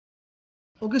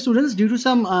Okay, students, due to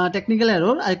some technical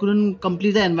error, I couldn't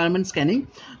complete the environment scanning.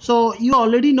 So you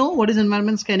already know what is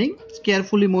environment scanning. It's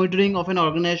carefully monitoring of an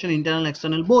organization, internal,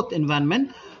 external, both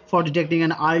environment, for detecting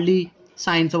an early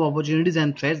signs of opportunities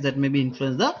and threats that may be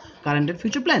influence the current and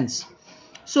future plans.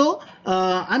 So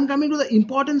I'm coming to the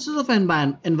importances of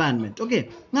environment. Okay,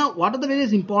 now what are the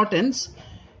various importance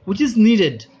which is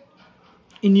needed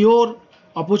in your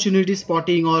opportunity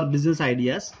spotting or business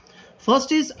ideas?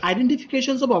 First is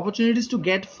identifications of opportunities to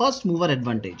get first mover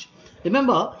advantage.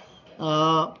 Remember,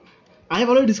 I have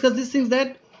already discussed these things,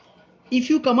 that if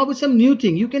you come up with some new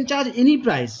thing, you can charge any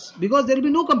price because there will be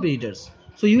no competitors.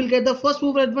 So you will get the first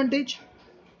mover advantage.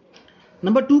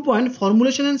 Number 2 point,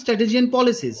 formulation and strategy and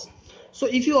policies. So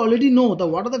if you already know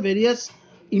what are the various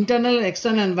internal and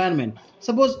external environment,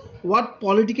 suppose what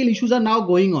political issues are now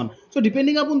going on, so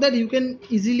depending upon that you can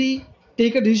easily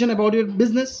take a decision about your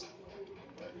business.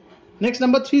 Next,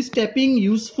 number 3, stepping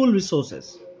useful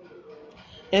resources.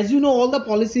 As you know, all the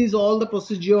policies, all the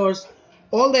procedures,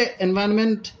 all the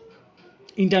environment,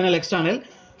 internal, external,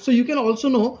 so you can also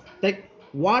know like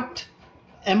what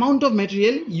amount of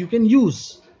material you can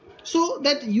use, so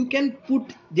that you can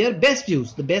put their best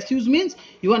use. The best use means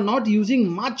you are not using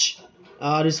much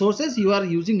resources, you are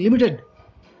using limited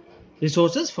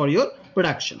resources for your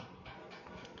production.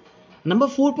 Number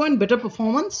 4 point, better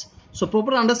performance. So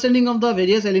proper understanding of the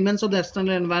various elements of the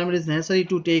external environment is necessary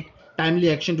to take timely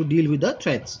action to deal with the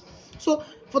threats. So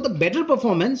for the better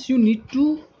performance, you need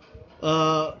to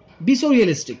be so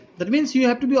realistic. That means you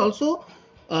have to be also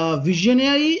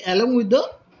visionary, along with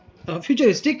the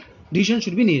futuristic decision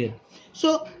should be needed.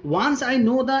 So once I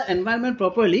know the environment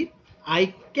properly,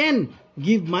 I can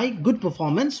give my good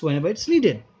performance whenever it's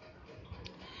needed.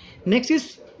 Next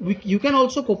is you can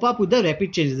also cope up with the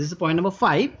rapid changes. This is point number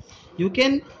 5. You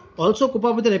can also cope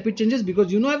up with the rapid changes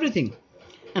because you know everything.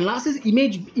 And last is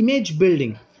image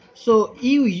building. So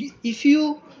if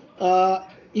you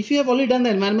have already done the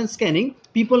environment scanning,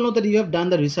 people know that you have done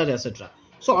the research, etc.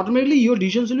 So automatically your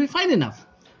decisions will be fine enough.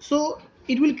 So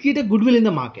it will create a goodwill in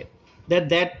the market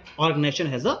that organization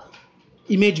has a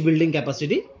image building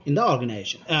capacity in the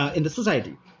organization, in the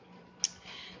society.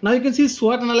 Now you can see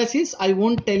SWOT analysis. I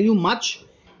won't tell you much.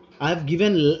 I have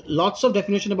given lots of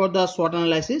definition about the SWOT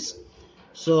analysis.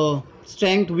 So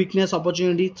strength, weakness,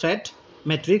 opportunity, threat,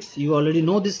 metrics. You already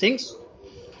know these things.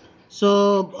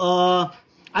 So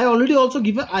I have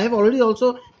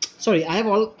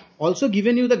also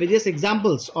given you the various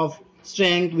examples of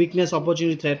strength, weakness,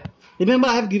 opportunity, threat. Remember,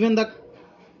 I have given the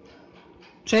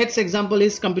threats example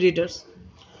is competitors.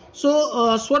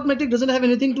 So SWOT metric doesn't have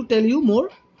anything to tell you more.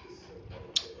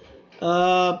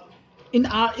 In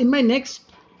my next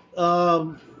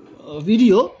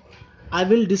video, I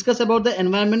will discuss about the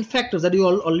environment factors that you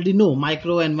all already know: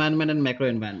 micro environment and macro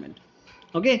environment.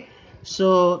 Okay,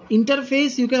 so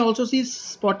interface, you can also see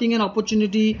spotting an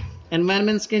opportunity,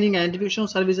 environment scanning, identification of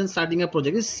service, and starting a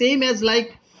project. It's same as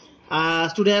like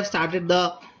today I have started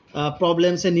the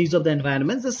problems and needs of the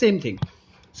environment. It's the same thing.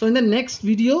 So in the next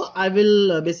video, I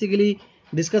will basically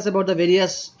discuss about the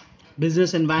various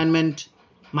business environment,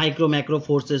 micro, macro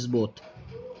forces both.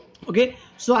 Okay,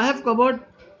 so I have covered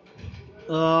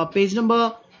page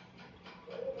number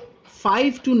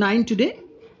 5 to 9 today.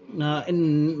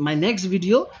 In my next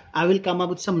video, I will come up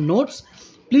with some notes.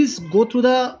 Please go through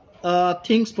the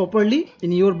things properly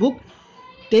in your book.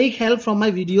 Take help from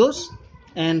my videos,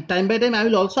 and time by time I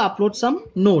will also upload some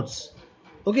notes.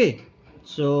 Okay,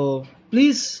 so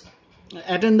please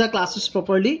attend the classes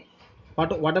properly.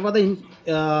 Whatever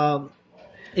the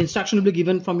instruction will be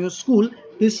given from your school,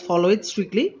 please follow it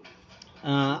strictly.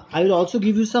 I will also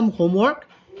give you some homework.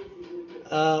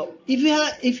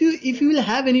 If you will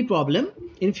have any problem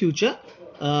in future,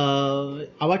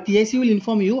 our TIC will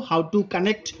inform you how to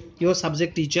connect your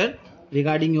subject teacher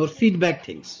regarding your feedback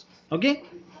things. Okay,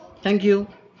 thank you.